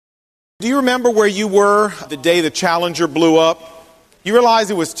Do you remember where you were the day the Challenger blew up? You realize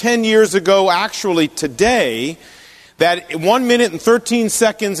it was 10 years ago, actually today, that 1 minute and 13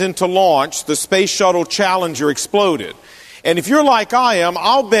 seconds into launch, the Space Shuttle Challenger exploded. And if you're like I am,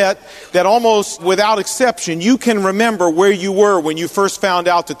 I'll bet that almost without exception, you can remember where you were when you first found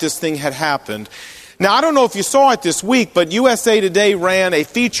out that this thing had happened. Now, I don't know if you saw it this week, but USA Today ran a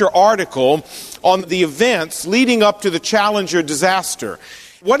feature article on the events leading up to the Challenger disaster.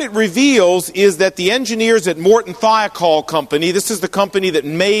 What it reveals is that the engineers at Morton Thiokol Company, this is the company that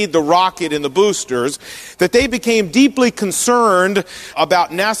made the rocket and the boosters, that they became deeply concerned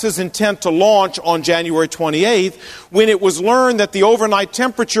about NASA's intent to launch on January 28th when it was learned that the overnight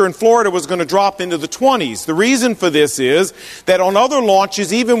temperature in Florida was going to drop into the 20s. The reason for this is that on other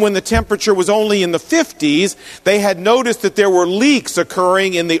launches, even when the temperature was only in the 50s, they had noticed that there were leaks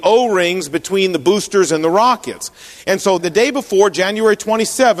occurring in the O-rings between the boosters and the rockets. And so the day before, January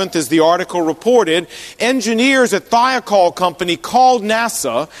 27th, as the article reported, engineers at Thiokol Company called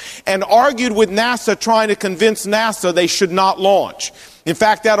NASA and argued with NASA, trying to convince NASA they should not launch. In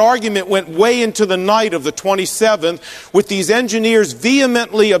fact, that argument went way into the night of the 27th, with these engineers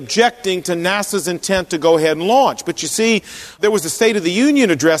vehemently objecting to NASA's intent to go ahead and launch. But you see, there was a State of the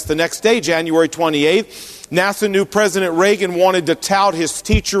Union address the next day, January 28th. NASA knew President Reagan wanted to tout his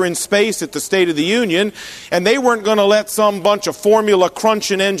teacher in space at the State of the Union, and they weren't going to let some bunch of formula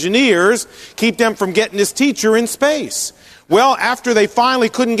crunching engineers keep them from getting his teacher in space. Well, after they finally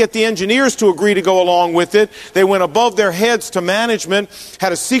couldn't get the engineers to agree to go along with it, they went above their heads to management,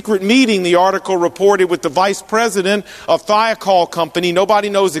 had a secret meeting, the article reported, with the vice president of Thiokol Company. Nobody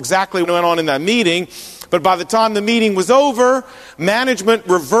knows exactly what went on in that meeting. But by the time the meeting was over, management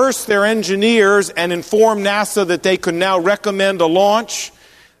reversed their engineers and informed NASA that they could now recommend a launch.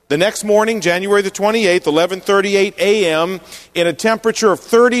 The next morning, January the 28th, 11:38 a.m., in a temperature of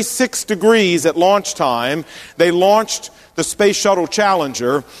 36 degrees at launch time, they launched the Space Shuttle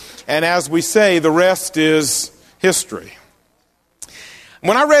Challenger. And as we say, the rest is history.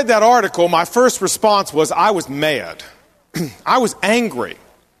 When I read that article, my first response was I was mad. I was angry.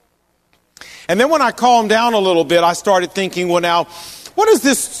 And then when I calmed down a little bit, I started thinking, well, now, what does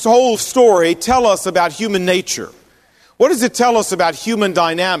this whole story tell us about human nature? What does it tell us about human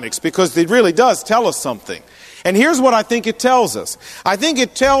dynamics? Because it really does tell us something. And here's what I think it tells us. I think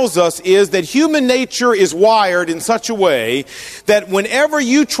it tells us is that human nature is wired in such a way that whenever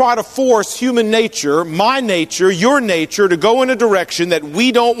you try to force human nature, my nature, your nature, to go in a direction that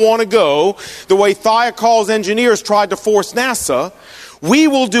we don't want to go, the way Thiokol's engineers tried to force NASA, we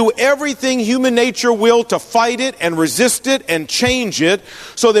will do everything human nature will to fight it and resist it and change it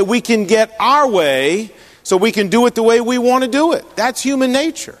so that we can get our way, so we can do it the way we want to do it. That's human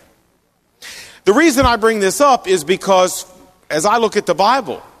nature. The reason I bring this up is because as I look at the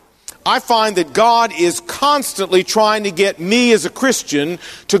Bible, I find that God is constantly trying to get me as a Christian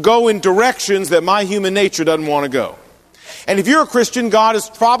to go in directions that my human nature doesn't want to go. And if you're a Christian, God is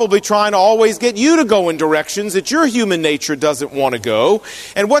probably trying to always get you to go in directions that your human nature doesn't want to go.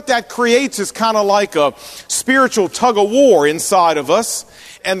 And what that creates is kind of like a spiritual tug of war inside of us.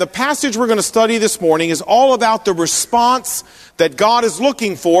 And the passage we're going to study this morning is all about the response that God is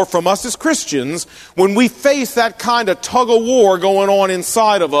looking for from us as Christians when we face that kind of tug of war going on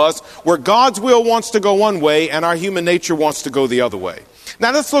inside of us, where God's will wants to go one way and our human nature wants to go the other way.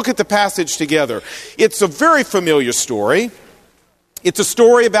 Now let's look at the passage together. It's a very familiar story. It's a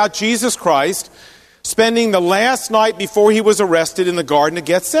story about Jesus Christ spending the last night before he was arrested in the Garden of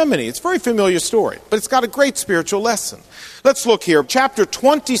Gethsemane. It's a very familiar story, but it's got a great spiritual lesson. Let's look here. Chapter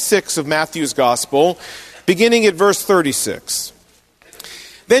 26 of Matthew's Gospel, beginning at verse 36.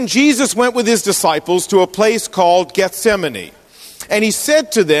 Then Jesus went with his disciples to a place called Gethsemane. And he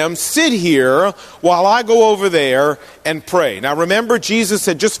said to them, sit here while I go over there and pray. Now remember, Jesus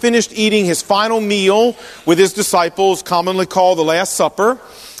had just finished eating his final meal with his disciples, commonly called the Last Supper.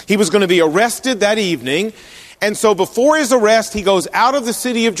 He was going to be arrested that evening. And so before his arrest, he goes out of the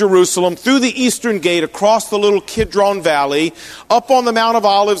city of Jerusalem, through the eastern gate, across the little Kidron Valley, up on the Mount of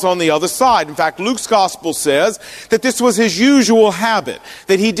Olives on the other side. In fact, Luke's gospel says that this was his usual habit,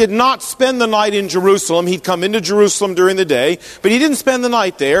 that he did not spend the night in Jerusalem. He'd come into Jerusalem during the day, but he didn't spend the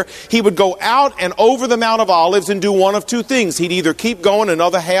night there. He would go out and over the Mount of Olives and do one of two things. He'd either keep going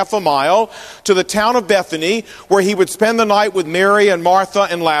another half a mile to the town of Bethany, where he would spend the night with Mary and Martha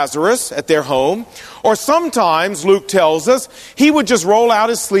and Lazarus at their home, or sometimes, Luke tells us, he would just roll out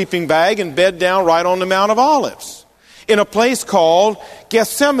his sleeping bag and bed down right on the Mount of Olives in a place called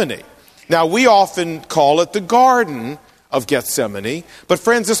Gethsemane. Now, we often call it the Garden of Gethsemane. But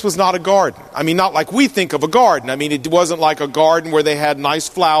friends, this was not a garden. I mean, not like we think of a garden. I mean, it wasn't like a garden where they had nice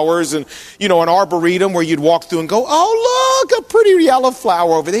flowers and, an arboretum where you'd walk through and go, oh, look, a pretty yellow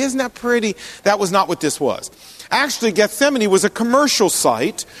flower over there. Isn't that pretty? That was not what this was. Actually, Gethsemane was a commercial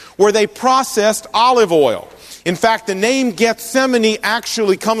site where they processed olive oil. In fact, the name Gethsemane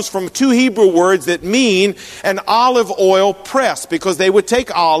actually comes from two Hebrew words that mean an olive oil press, because they would take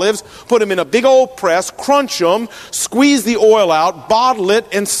olives, put them in a big old press, crunch them, squeeze the oil out, bottle it,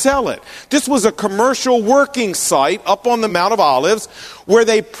 and sell it. This was a commercial working site up on the Mount of Olives where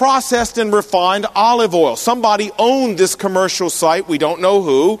they processed and refined olive oil. Somebody owned this commercial site. We don't know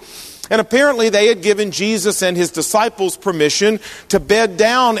who. And apparently they had given Jesus and his disciples permission to bed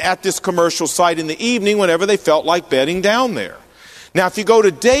down at this commercial site in the evening whenever they felt like bedding down there. Now, if you go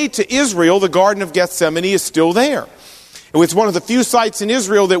today to Israel, the Garden of Gethsemane is still there. It's one of the few sites in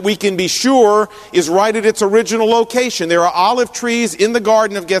Israel that we can be sure is right at its original location. There are olive trees in the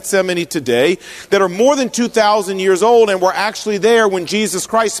Garden of Gethsemane today that are more than 2,000 years old and were actually there when Jesus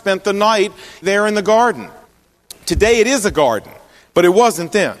Christ spent the night there in the garden. Today it is a garden, but it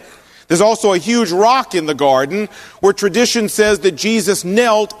wasn't then. There's also a huge rock in the garden where tradition says that Jesus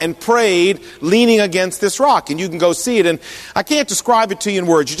knelt and prayed leaning against this rock. And you can go see it. And I can't describe it to you in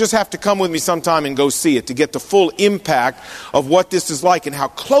words. You just have to come with me sometime and go see it to get the full impact of what this is like and how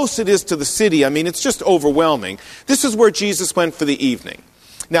close it is to the city. I mean, it's just overwhelming. This is where Jesus went for the evening.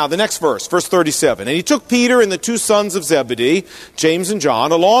 Now, the next verse 37. And he took Peter and the two sons of Zebedee, James and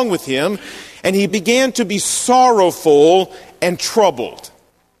John, along with him, and he began to be sorrowful and troubled.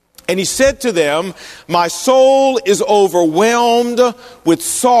 And he said to them, my soul is overwhelmed with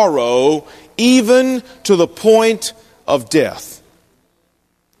sorrow, even to the point of death.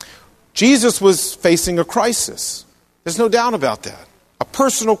 Jesus was facing a crisis. There's no doubt about that. A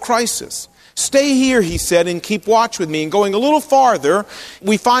personal crisis. Stay here, he said, and keep watch with me. And going a little farther,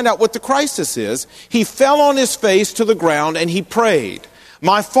 we find out what the crisis is. He fell on his face to the ground and he prayed,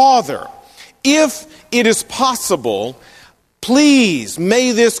 my Father, if it is possible, please,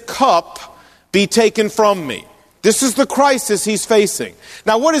 may this cup be taken from me. This is the crisis he's facing.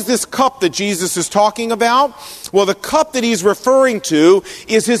 Now, what is this cup that Jesus is talking about? Well, the cup that he's referring to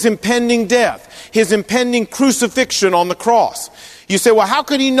is his impending death, his impending crucifixion on the cross. You say, well, how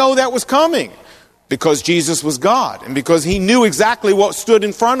could he know that was coming? Because Jesus was God, and because he knew exactly what stood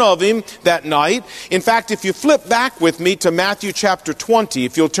in front of him that night. In fact, if you flip back with me to Matthew chapter 20,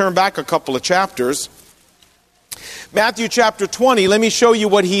 if you'll turn back a couple of chapters, Matthew chapter 20, let me show you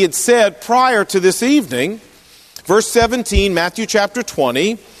what he had said prior to this evening. Verse 17, Matthew chapter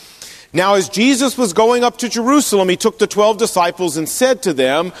 20. Now as Jesus was going up to Jerusalem, he took the 12 disciples and said to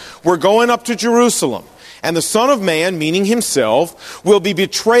them, we're going up to Jerusalem. And the Son of Man, meaning himself, will be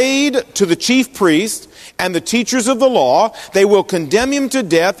betrayed to the chief priests and the teachers of the law. They will condemn him to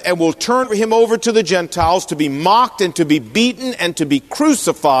death and will turn him over to the Gentiles to be mocked and to be beaten and to be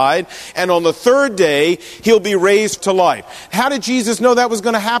crucified. And on the third day, he'll be raised to life. How did Jesus know that was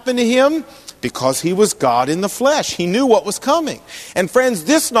going to happen to him? Because he was God in the flesh. He knew what was coming. And friends,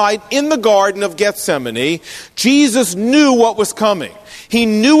 this night in the Garden of Gethsemane, Jesus knew what was coming. He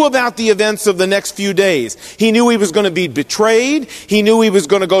knew about the events of the next few days. He knew he was going to be betrayed. He knew he was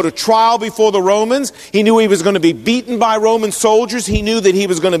going to go to trial before the Romans. He knew he was going to be beaten by Roman soldiers. He knew that he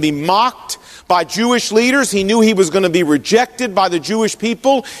was going to be mocked by Jewish leaders. He knew he was going to be rejected by the Jewish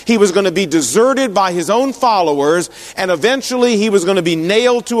people. He was going to be deserted by his own followers. And eventually he was going to be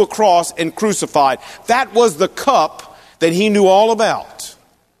nailed to a cross and crucified. That was the cup that he knew all about.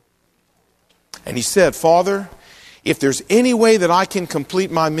 And he said, Father, if there's any way that I can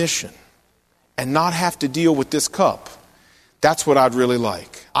complete my mission and not have to deal with this cup, that's what I'd really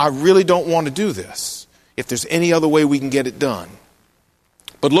like. I really don't want to do this. If there's any other way we can get it done.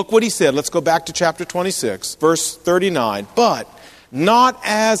 But look what he said. Let's go back to chapter 26, verse 39. But not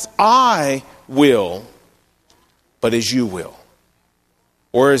as I will, but as you will.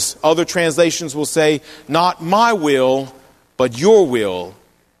 Or as other translations will say, not my will, but your will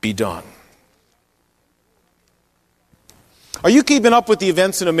be done. Are you keeping up with the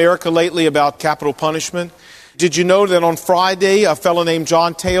events in America lately about capital punishment? Did you know that on Friday, a fellow named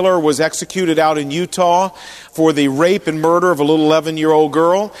John Taylor was executed out in Utah for the rape and murder of a little 11-year-old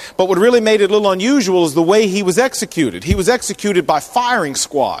girl? But what really made it a little unusual is the way he was executed. He was executed by firing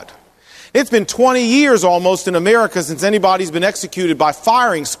squad. It's been 20 years almost in America since anybody's been executed by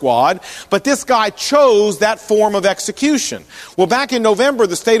firing squad, but this guy chose that form of execution. Well, back in November,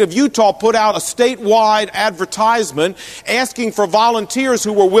 the state of Utah put out a statewide advertisement asking for volunteers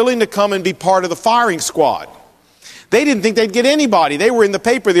who were willing to come and be part of the firing squad. They didn't think they'd get anybody. They were in the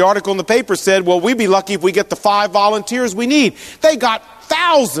paper. The article in the paper said, well, we'd be lucky if we get the 5 volunteers we need. They got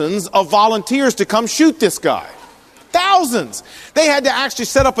thousands of volunteers to come shoot this guy. Thousands. They had to actually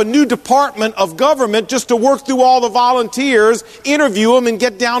set up a new department of government just to work through all the volunteers, interview them, and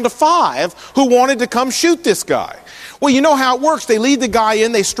get down to 5 who wanted to come shoot this guy. Well, you know how it works. They lead the guy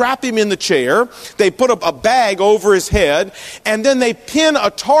in, they strap him in the chair, they put a bag over his head, and then they pin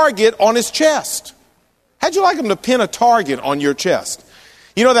a target on his chest. How'd you like them to pin a target on your chest?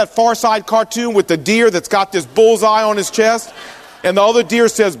 You know that Far Side cartoon with the deer that's got this bullseye on his chest? And the other deer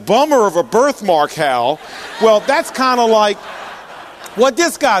says, bummer of a birthmark, Hal. Well, that's kind of like what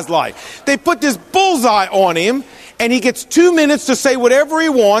this guy's like. They put this bullseye on him, and he gets 2 minutes to say whatever he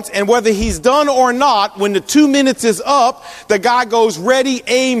wants, and whether he's done or not, when the 2 minutes is up, the guy goes ready,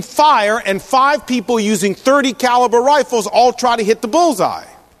 aim, fire, and 5 people using .30 caliber rifles all try to hit the bullseye.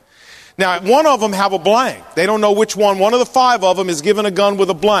 Now, one of them have a blank. They don't know which one. One of the 5 of them is given a gun with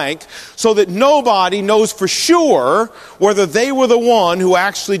a blank so that nobody knows for sure whether they were the one who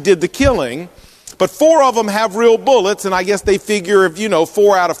actually did the killing. But 4 of them have real bullets, and I guess they figure if,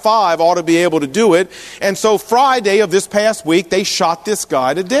 4 out of 5 ought to be able to do it. And so Friday of this past week, they shot this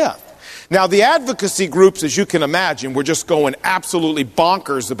guy to death. Now, the advocacy groups, as you can imagine, were just going absolutely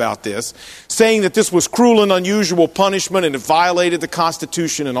bonkers about this, saying that this was cruel and unusual punishment and it violated the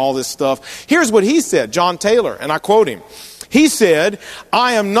Constitution and all this stuff. Here's what he said, John Taylor, and I quote him. He said,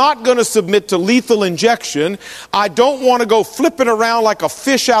 I am not going to submit to lethal injection. I don't want to go flipping around like a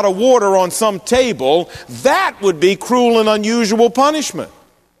fish out of water on some table. That would be cruel and unusual punishment.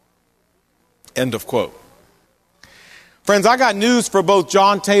 End of quote. Friends, I got news for both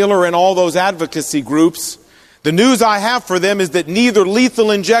John Taylor and all those advocacy groups. The news I have for them is that neither lethal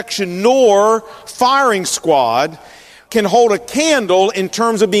injection nor firing squad can hold a candle in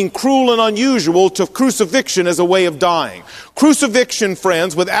terms of being cruel and unusual to crucifixion as a way of dying. Crucifixion,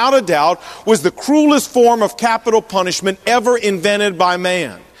 friends, without a doubt, was the cruelest form of capital punishment ever invented by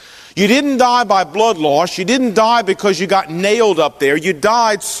man. You didn't die by blood loss. You didn't die because you got nailed up there. You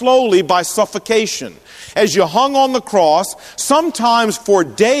died slowly by suffocation. As you hung on the cross, sometimes for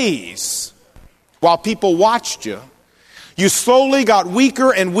days, while people watched you, you slowly got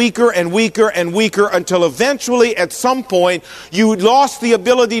weaker and weaker and weaker and weaker until eventually, at some point, you lost the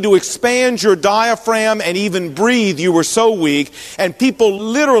ability to expand your diaphragm and even breathe. You were so weak, and people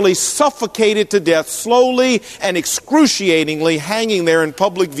literally suffocated to death slowly and excruciatingly, hanging there in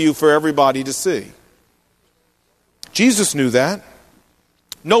public view for everybody to see. Jesus knew that.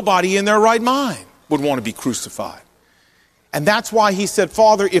 Nobody in their right mind would want to be crucified. And that's why he said,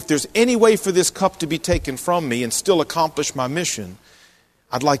 Father, if there's any way for this cup to be taken from me and still accomplish my mission,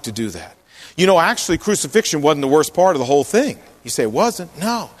 I'd like to do that. Actually, crucifixion wasn't the worst part of the whole thing. You say, it wasn't?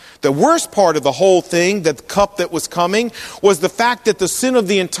 No. The worst part of the whole thing, the cup that was coming, was the fact that the sin of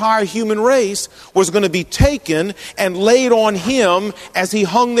the entire human race was going to be taken and laid on him as he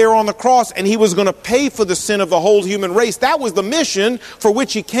hung there on the cross, and he was going to pay for the sin of the whole human race. That was the mission for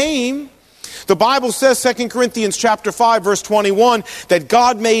which he came. The Bible says, 2 Corinthians chapter 5, verse 21, that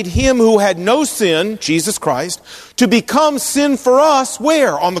God made him who had no sin, Jesus Christ, to become sin for us,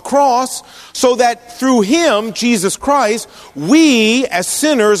 where? On the cross, so that through him, Jesus Christ, we as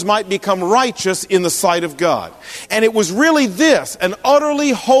sinners might become righteous in the sight of God. And it was really this, an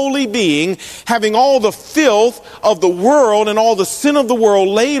utterly holy being, having all the filth of the world and all the sin of the world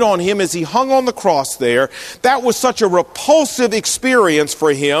laid on him as he hung on the cross there. That was such a repulsive experience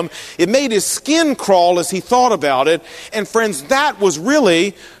for him. It made his skin crawl as he thought about it. And friends, that was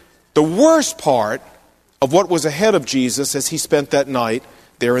really the worst part of what was ahead of Jesus as he spent that night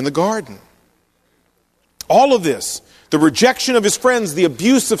there in the garden. All of this, the rejection of his friends, the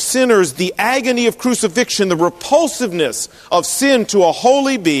abuse of sinners, the agony of crucifixion, the repulsiveness of sin to a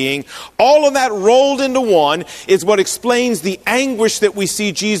holy being, all of that rolled into one is what explains the anguish that we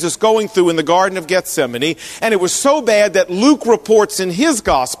see Jesus going through in the Garden of Gethsemane. And it was so bad that Luke reports in his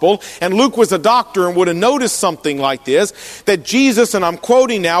gospel, and Luke was a doctor and would have noticed something like this, that Jesus, and I'm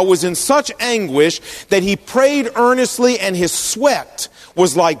quoting now, was in such anguish that he prayed earnestly and his sweat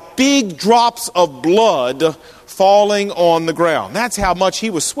was like big drops of blood falling on the ground. That's how much he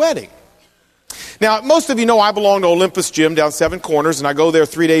was sweating. Now, most of you know I belong to Olympus Gym down Seven Corners, and I go there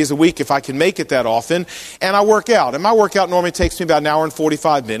 3 days a week if I can make it that often, and I work out. And my workout normally takes me about an hour and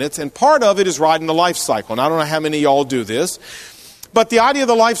 45 minutes, and part of it is riding the life cycle. And I don't know how many of y'all do this, but the idea of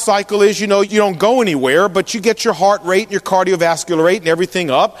the life cycle is, you don't go anywhere, but you get your heart rate and your cardiovascular rate and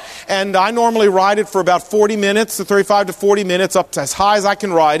everything up. And I normally ride it for about 40 minutes, 35 to 40 minutes, up to as high as I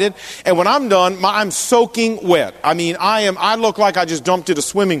can ride it. And when I'm done, I'm soaking wet. I mean, I look like I just jumped in a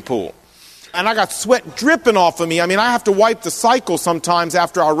swimming pool. And I got sweat dripping off of me. I mean, I have to wipe the cycle sometimes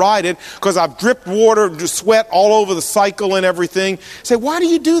after I ride it because I've dripped water, sweat all over the cycle and everything. Say, why do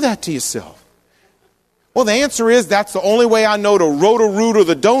you do that to yourself? Well, the answer is that's the only way I know to roto-root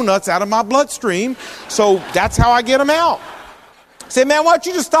the donuts out of my bloodstream. So that's how I get them out. Say, man, why don't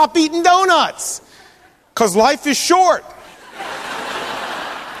you just stop eating donuts? Because life is short.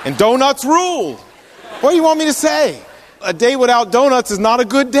 And donuts rule. What do you want me to say? A day without donuts is not a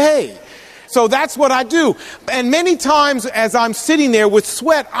good day. So that's what I do. And many times as I'm sitting there with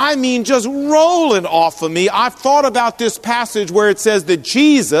sweat, I mean just rolling off of me, I've thought about this passage where it says that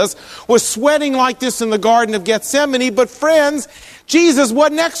Jesus was sweating like this in the Garden of Gethsemane. But friends, Jesus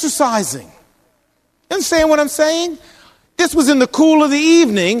wasn't exercising. You understand what I'm saying? This was in the cool of the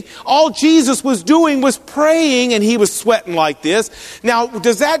evening. All Jesus was doing was praying, and he was sweating like this. Now,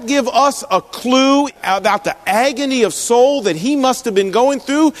 does that give us a clue about the agony of soul that he must have been going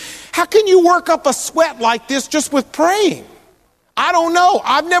through? How can you work up a sweat like this just with praying? I don't know.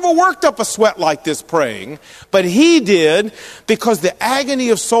 I've never worked up a sweat like this praying, but he did, because the agony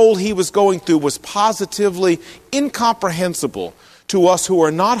of soul he was going through was positively incomprehensible to us who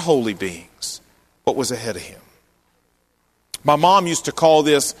are not holy beings, what was ahead of him. My mom used to call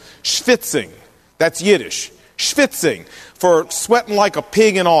this schwitzing. That's Yiddish. Schwitzing, for sweating like a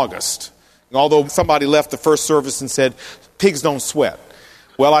pig in August. Although somebody left the first service and said, pigs don't sweat.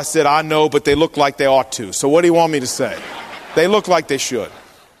 Well, I said, I know, but they look like they ought to. So what do you want me to say? They look like they should.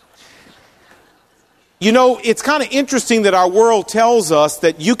 You know, it's kind of interesting that our world tells us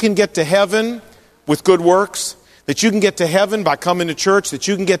that you can get to heaven with good works, that you can get to heaven by coming to church, that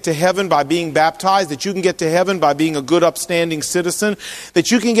you can get to heaven by being baptized, that you can get to heaven by being a good, upstanding citizen,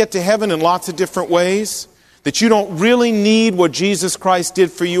 that you can get to heaven in lots of different ways, that you don't really need what Jesus Christ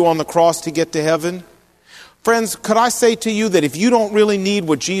did for you on the cross to get to heaven. Friends, could I say to you that if you don't really need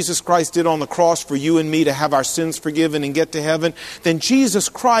what Jesus Christ did on the cross for you and me to have our sins forgiven and get to heaven, then Jesus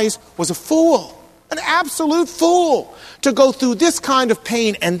Christ was a fool, an absolute fool, to go through this kind of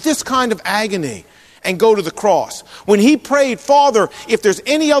pain and this kind of agony and go to the cross. When he prayed, Father, if there's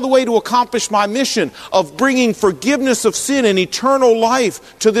any other way to accomplish my mission of bringing forgiveness of sin and eternal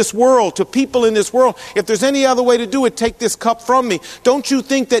life to this world, to people in this world, if there's any other way to do it, take this cup from me. Don't you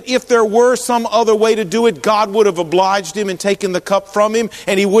think that if there were some other way to do it, God would have obliged him and taken the cup from him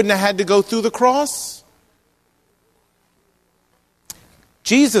and he wouldn't have had to go through the cross?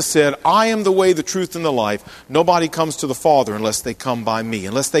 Jesus said, I am the way, the truth, and the life. Nobody comes to the Father unless they come by me,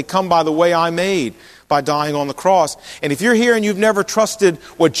 unless they come by the way I made, by dying on the cross. And if you're here and you've never trusted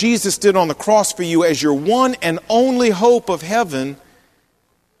what Jesus did on the cross for you as your one and only hope of heaven,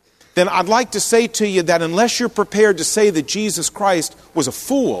 then I'd like to say to you that unless you're prepared to say that Jesus Christ was a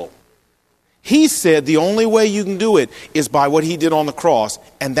fool, he said the only way you can do it is by what he did on the cross,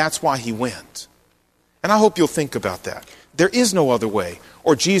 and that's why he went. And I hope you'll think about that. There is no other way,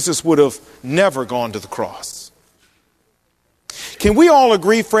 or Jesus would have never gone to the cross. Can we all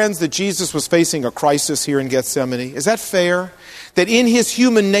agree, friends, that Jesus was facing a crisis here in Gethsemane? Is that fair? That in his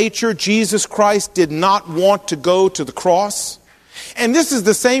human nature, Jesus Christ did not want to go to the cross? And this is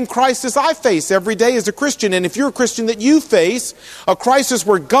the same crisis I face every day as a Christian. And if you're a Christian, that you face a crisis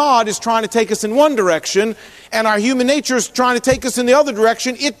where God is trying to take us in one direction and our human nature is trying to take us in the other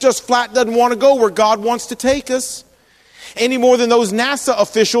direction. It just flat doesn't want to go where God wants to take us. Any more than those NASA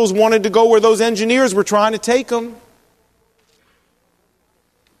officials wanted to go where those engineers were trying to take them.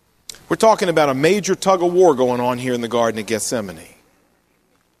 We're talking about a major tug of war going on here in the Garden of Gethsemane.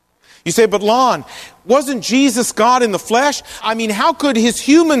 You say, but Lon, wasn't Jesus God in the flesh? I mean, how could his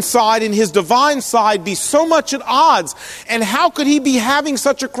human side and his divine side be so much at odds? And how could he be having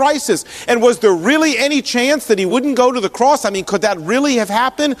such a crisis? And was there really any chance that he wouldn't go to the cross? I mean, could that really have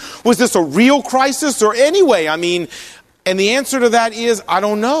happened? Was this a real crisis? Or anyway, I mean, and the answer to that is, I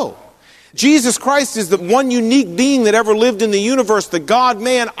don't know. Jesus Christ is the one unique being that ever lived in the universe, the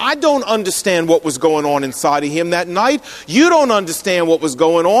God-man. I don't understand what was going on inside of him that night. You don't understand what was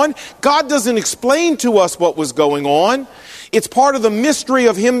going on. God doesn't explain to us what was going on. It's part of the mystery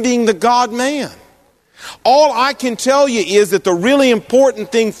of him being the God-man. All I can tell you is that the really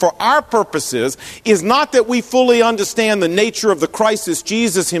important thing for our purposes is not that we fully understand the nature of the crisis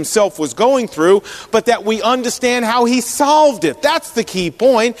Jesus himself was going through, but that we understand how he solved it. That's the key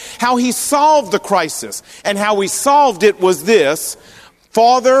point, how he solved the crisis. And how he solved it was this: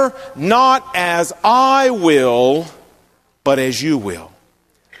 Father, not as I will, but as you will.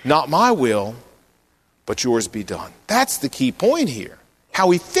 Not my will, but yours be done. That's the key point here,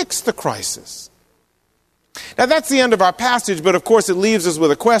 how he fixed the crisis. Now that's the end of our passage, but of course it leaves us with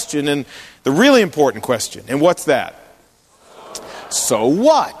a question, and the really important question. And what's that? So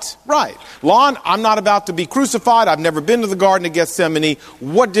what? Right. Lon, I'm not about to be crucified. I've never been to the Garden of Gethsemane.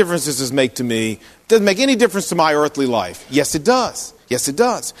 What difference does this make to me? Doesn't make any difference to my earthly life. Yes, it does. Yes, it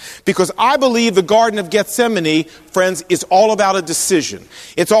does. Because I believe the Garden of Gethsemane, friends, is all about a decision.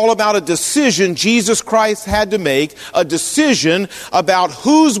 It's all about a decision Jesus Christ had to make, a decision about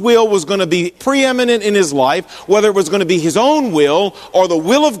whose will was going to be preeminent in his life, whether it was going to be his own will or the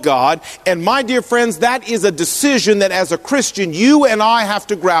will of God. And my dear friends, that is a decision that as a Christian, you and I have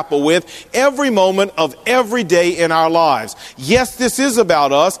to grapple with every moment of every day in our lives. Yes, this is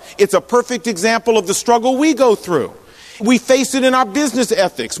about us. It's a perfect example of the struggle we go through. We face it in our business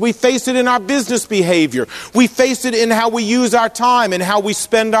ethics. We face it in our business behavior. We face it in how we use our time and how we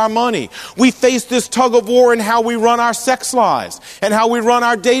spend our money. We face this tug of war in how we run our sex lives and how we run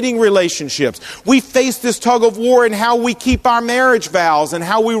our dating relationships. We face this tug of war in how we keep our marriage vows and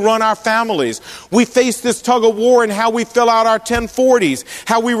how we run our families. We face this tug of war in how we fill out our 1040s,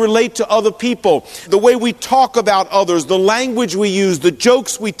 how we relate to other people, the way we talk about others, the language we use, the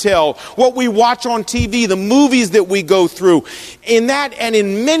jokes we tell, what we watch on TV, the movies that we go through. In that and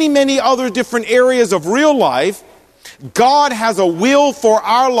in many, many other different areas of real life, God has a will for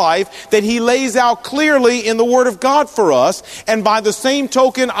our life that he lays out clearly in the Word of God for us. And by the same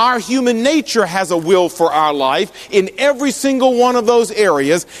token, our human nature has a will for our life in every single one of those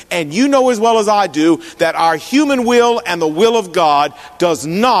areas. And you know as well as I do that our human will and the will of God does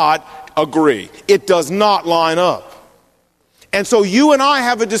not agree. It does not line up. And so you and I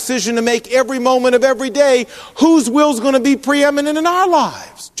have a decision to make every moment of every day whose will is going to be preeminent in our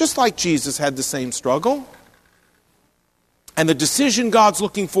lives. Just like Jesus had the same struggle. And the decision God's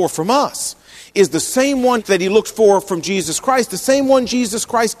looking for from us is the same one that he looked for from Jesus Christ, the same one Jesus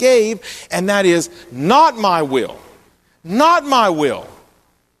Christ gave, and that is not my will,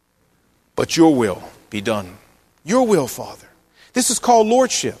 but your will be done. Your will, Father. This is called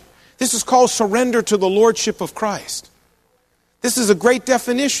lordship. This is called surrender to the lordship of Christ. This is a great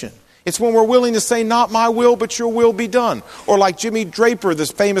definition. It's when we're willing to say, not my will, but your will be done. Or like Jimmy Draper,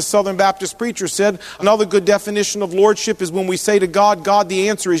 this famous Southern Baptist preacher, said, another good definition of lordship is when we say to God, God, the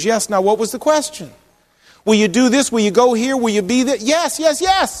answer is yes. Now, what was the question? Will you do this? Will you go here? Will you be there? Yes, yes,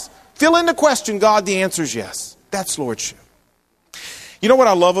 yes. Fill in the question, God, the answer is yes. That's lordship. You know what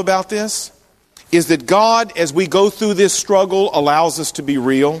I love about this? Is that God, as we go through this struggle, allows us to be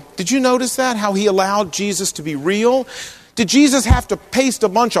real. Did you notice that? How he allowed Jesus to be real? Did Jesus have to paste a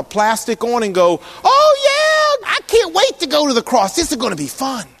bunch of plastic on and go, oh yeah, I can't wait to go to the cross. This is going to be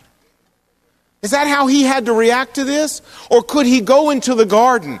fun. Is that how he had to react to this? Or could he go into the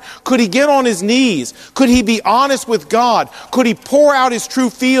garden? Could he get on his knees? Could he be honest with God? Could he pour out his true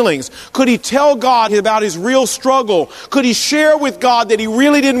feelings? Could he tell God about his real struggle? Could he share with God that he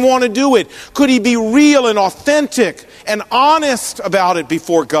really didn't want to do it? Could he be real and authentic and honest about it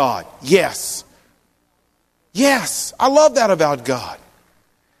before God? Yes. Yes, I love that about God.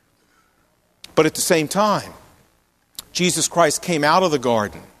 But at the same time, Jesus Christ came out of the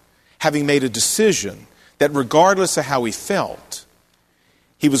garden having made a decision that regardless of how he felt,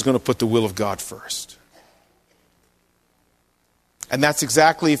 he was going to put the will of God first. And that's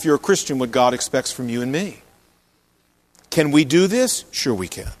exactly, if you're a Christian, what God expects from you and me. Can we do this? Sure we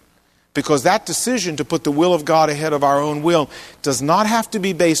can. Because that decision to put the will of God ahead of our own will does not have to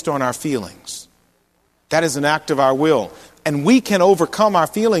be based on our feelings. That is an act of our will. And we can overcome our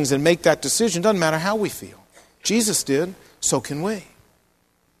feelings and make that decision. Doesn't matter how we feel. Jesus did, so can we.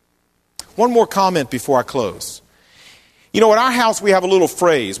 One more comment before I close. You know, at our house we have a little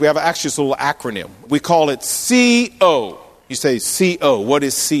phrase. We have actually this little acronym. We call it CO. You say CO. What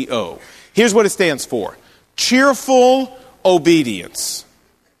is CO? Here's what it stands for. Cheerful obedience.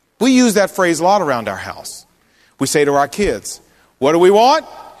 We use that phrase a lot around our house. We say to our kids, what do we want?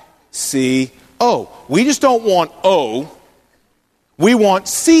 CO. We just don't want O. We want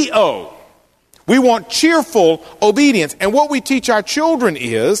CO. We want cheerful obedience. And what we teach our children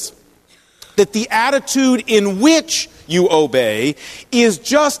is that the attitude in which you obey is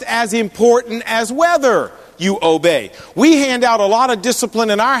just as important as whether you obey. We hand out a lot of discipline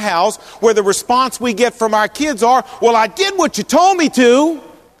in our house where the response we get from our kids are, well, I did what you told me to.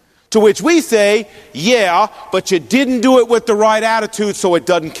 To which we say, yeah, but you didn't do it with the right attitude, so it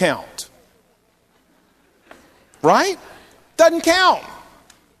doesn't count. Right? Doesn't count.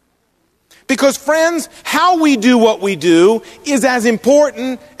 Because friends, how we do what we do is as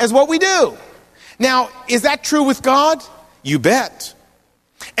important as what we do. Now, is that true with God? You bet.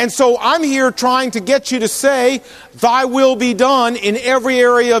 And so I'm here trying to get you to say, thy will be done in every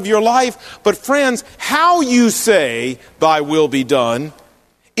area of your life. But friends, how you say thy will be done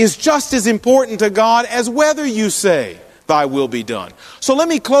is just as important to God as whether you say thy will be done. So let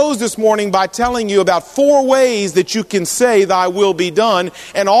me close this morning by telling you about 4 ways that you can say thy will be done,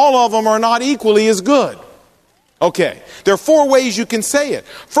 and all of them are not equally as good. Okay, there are 4 ways you can say it.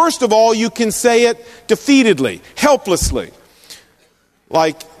 First of all, you can say it defeatedly, helplessly.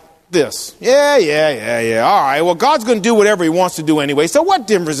 Like this. Yeah. All right, well, God's going to do whatever he wants to do anyway, so what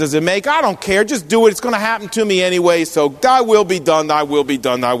difference does it make? I don't care. Just do it. It's going to happen to me anyway, so thy will be done, thy will be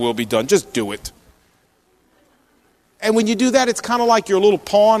done, thy will be done. Just do it. And when you do that, it's kind of like you're a little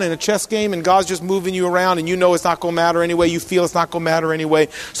pawn in a chess game and God's just moving you around and you know it's not going to matter anyway. You feel it's not going to matter anyway.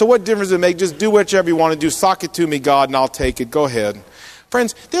 So what difference does it make? Just do whatever you want to do. Sock it to me, God, and I'll take it. Go ahead.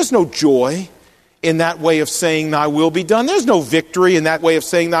 Friends, there's no joy in that way of saying thy will be done. There's no victory in that way of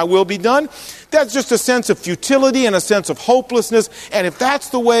saying thy will be done. That's just a sense of futility and a sense of hopelessness. And if that's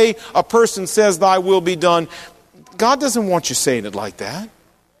the way a person says thy will be done, God doesn't want you saying it like that.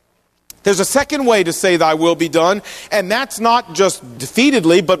 There's a second way to say thy will be done, and that's not just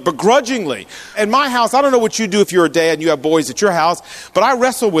defeatedly, but begrudgingly. In my house, I don't know what you do if you're a dad and you have boys at your house, but I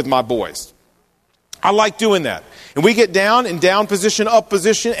wrestle with my boys. I like doing that. And we get down in down position, up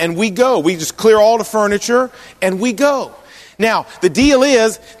position, and we go. We just clear all the furniture, and we go. Now, the deal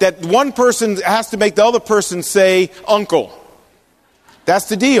is that one person has to make the other person say, uncle. That's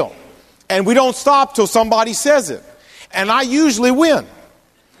the deal. And we don't stop till somebody says it. And I usually win.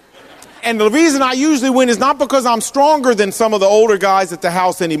 And the reason I usually win is not because I'm stronger than some of the older guys at the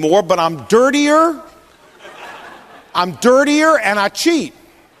house anymore, but I'm dirtier and I cheat.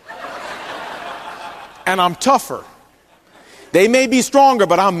 And I'm tougher. They may be stronger,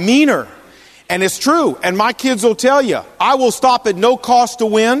 but I'm meaner. And it's true. And my kids will tell you, I will stop at no cost to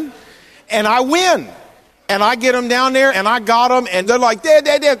win, and I win. And I get them down there, and I got them, and they're like,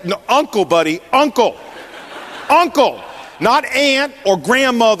 Dad. No, uncle, buddy, uncle. Uncle. Not aunt or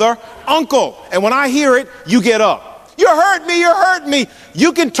grandmother, uncle. And when I hear it, you get up. You hurt me.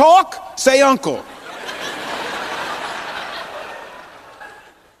 You can talk, say uncle.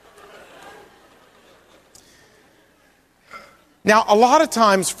 Now, a lot of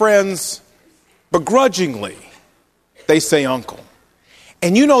times, friends, begrudgingly, they say uncle.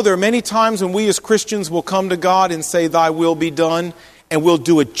 And you know there are many times when we as Christians will come to God and say, thy will be done, and we'll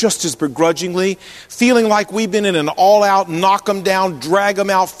do it just as begrudgingly, feeling like we've been in an all-out, knock 'em down, drag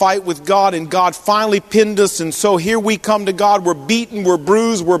 'em out fight with God, and God finally pinned us, and so here we come to God, we're beaten, we're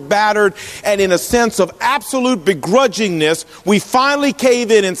bruised, we're battered, and in a sense of absolute begrudgingness, we finally cave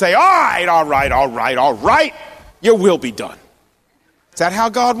in and say, all right, your will be done. Is that how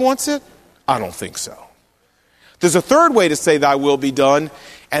God wants it? I don't think so. There's a third way to say thy will be done,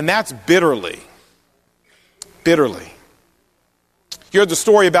 and that's bitterly. Bitterly. You heard the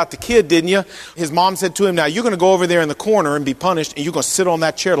story about the kid, didn't you? His mom said to him, now you're going to go over there in the corner and be punished, and you're going to sit on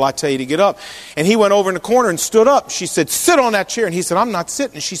that chair till I tell you to get up. And he went over in the corner and stood up. She said, sit on that chair. And he said, I'm not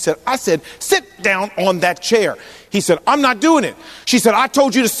sitting. And she said, I said, sit down on that chair. He said, I'm not doing it. She said, I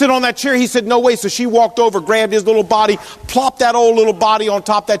told you to sit on that chair. He said, no way. So she walked over, grabbed his little body, plopped that old little body on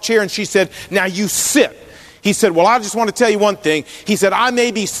top of that chair, and she said, now you sit. He said, well, I just want to tell you one thing. He said, I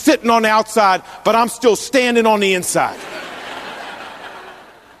may be sitting on the outside, but I'm still standing on the inside.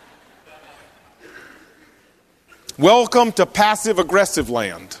 Welcome to passive-aggressive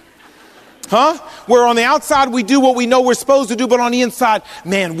land. Huh? Where on the outside we do what we know we're supposed to do, but on the inside,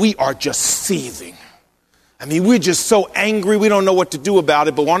 man, we are just seething. I mean, we're just so angry, we don't know what to do about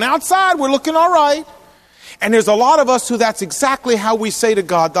it, but on the outside, we're looking all right. And there's a lot of us who that's exactly how we say to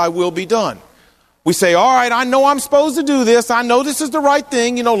God, thy will be done. We say, all right, I know I'm supposed to do this. I know this is the right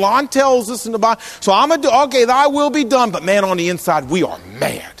thing. You know, Lon tells us in the Bible. So I'm going to do, okay, thy will be done. But man, on the inside, we are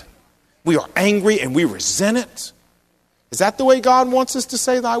mad. We are angry and we resent it. Is that the way God wants us to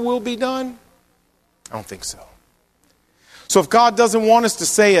say thy will be done? I don't think so. So if God doesn't want us to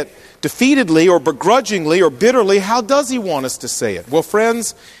say it defeatedly or begrudgingly or bitterly, how does he want us to say it? Well,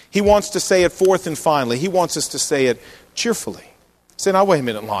 friends, he wants to say it fourth and finally. He wants us to say it cheerfully. Say, now wait a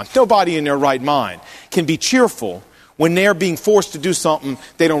minute, Lon. Nobody in their right mind can be cheerful when they're being forced to do something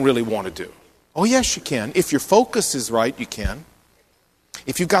they don't really want to do. Oh, yes, you can. If your focus is right, you can.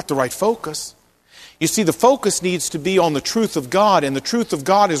 If you've got the right focus. You see, the focus needs to be on the truth of God, and the truth of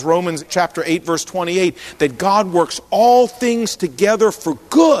God is Romans chapter 8, verse 28, that God works all things together for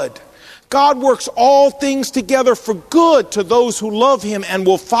good. God works all things together for good to those who love him and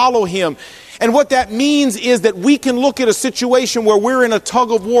will follow him. And what that means is that we can look at a situation where we're in a tug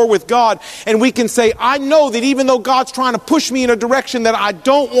of war with God, and we can say, I know that even though God's trying to push me in a direction that I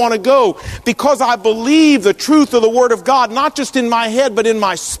don't want to go, because I believe the truth of the Word of God, not just in my head, but in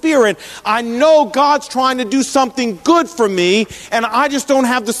my spirit, I know God's trying to do something good for me, and I just don't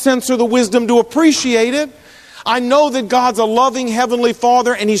have the sense or the wisdom to appreciate it. I know that God's a loving Heavenly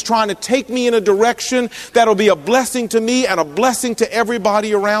Father and He's trying to take me in a direction that'll be a blessing to me and a blessing to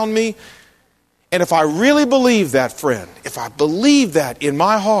everybody around me. And if I really believe that, friend, if I believe that in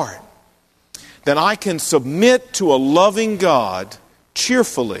my heart, then I can submit to a loving God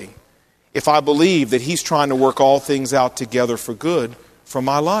cheerfully if I believe that He's trying to work all things out together for good for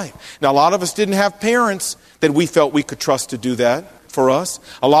my life. Now, a lot of us didn't have parents that we felt we could trust to do that for us.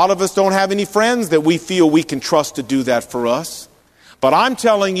 A lot of us don't have any friends that we feel we can trust to do that for us. But I'm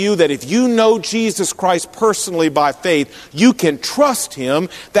telling you that if you know Jesus Christ personally by faith, you can trust Him.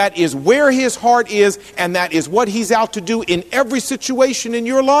 That is where His heart is, and that is what He's out to do in every situation in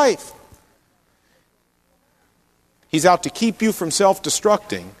your life. He's out to keep you from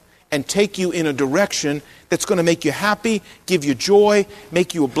self-destructing and take you in a direction that's going to make you happy, give you joy,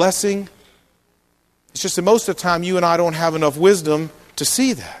 make you a blessing. It's just that most of the time you and I don't have enough wisdom to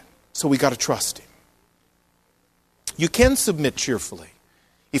see that. So we got to trust Him. You can submit cheerfully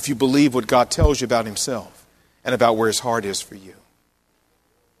if you believe what God tells you about Himself and about where His heart is for you.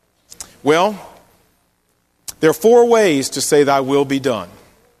 Well, there are 4 ways to say thy will be done.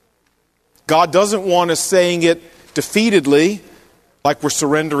 God doesn't want us saying it defeatedly, like we're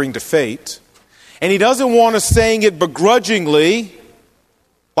surrendering to fate. And He doesn't want us saying it begrudgingly,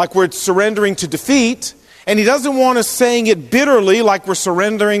 like we're surrendering to defeat. And He doesn't want us saying it bitterly, like we're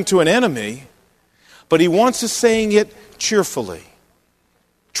surrendering to an enemy. But He wants us saying it cheerfully,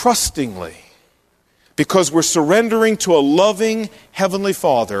 trustingly, because we're surrendering to a loving Heavenly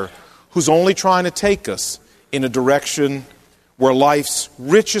Father who's only trying to take us in a direction where life's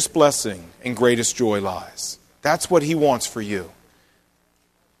richest blessing and greatest joy lies. That's what He wants for you.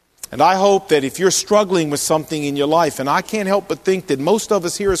 And I hope that if you're struggling with something in your life, and I can't help but think that most of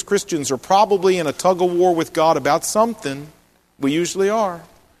us here as Christians are probably in a tug-of-war with God about something, we usually are,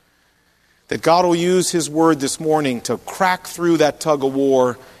 that God will use His Word this morning to crack through that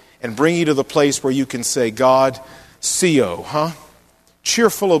tug-of-war and bring you to the place where you can say, God, CO,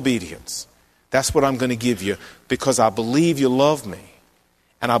 cheerful obedience. That's what I'm going to give you because I believe you love me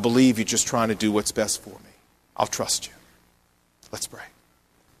and I believe you're just trying to do what's best for me. I'll trust you. Let's pray.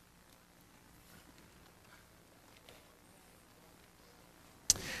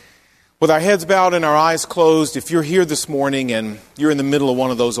 With our heads bowed and our eyes closed, if you're here this morning and you're in the middle of one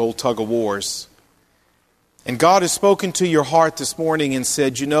of those old tug-of-wars, and God has spoken to your heart this morning and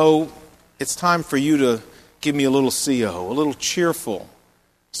said, you know, it's time for you to give me a little CO, a little cheerful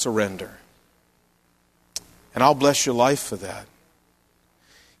surrender. And I'll bless your life for that.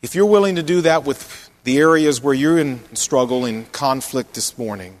 If you're willing to do that with the areas where you're in struggle and conflict this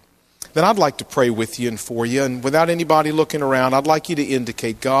morning, then I'd like to pray with you and for you. And without anybody looking around, I'd like you to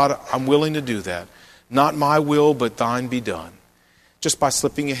indicate, God, I'm willing to do that. Not my will, but thine be done. Just by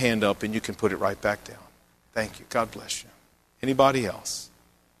slipping your hand up and you can put it right back down. Thank you. God bless you. Anybody else?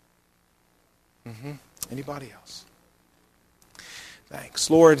 Anybody else? Thanks.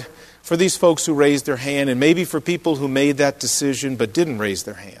 Lord, for these folks who raised their hand, and maybe for people who made that decision but didn't raise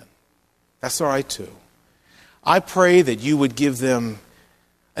their hand, that's all right too. I pray that you would give them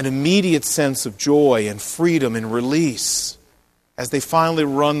an immediate sense of joy and freedom and release as they finally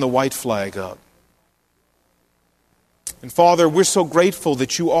run the white flag up. And Father, we're so grateful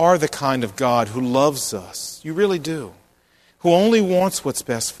that you are the kind of God who loves us. You really do. Who only wants what's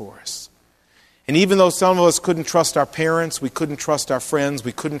best for us. And even though some of us couldn't trust our parents, we couldn't trust our friends,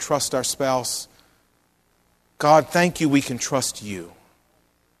 we couldn't trust our spouse, God, thank you we can trust you.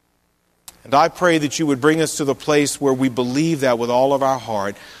 And I pray that you would bring us to the place where we believe that with all of our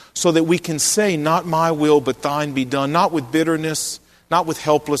heart, so that we can say, not my will, but thine be done, not with bitterness, not with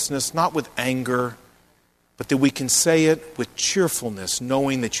helplessness, not with anger, but that we can say it with cheerfulness,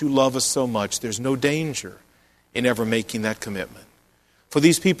 knowing that you love us so much, there's no danger in ever making that commitment. For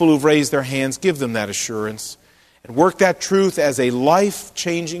these people who've raised their hands, give them that assurance and work that truth as a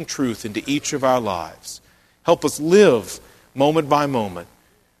life-changing truth into each of our lives. Help us live moment by moment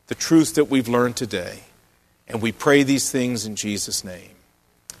the truths that we've learned today. And we pray these things in Jesus' name.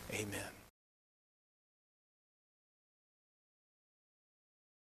 Amen.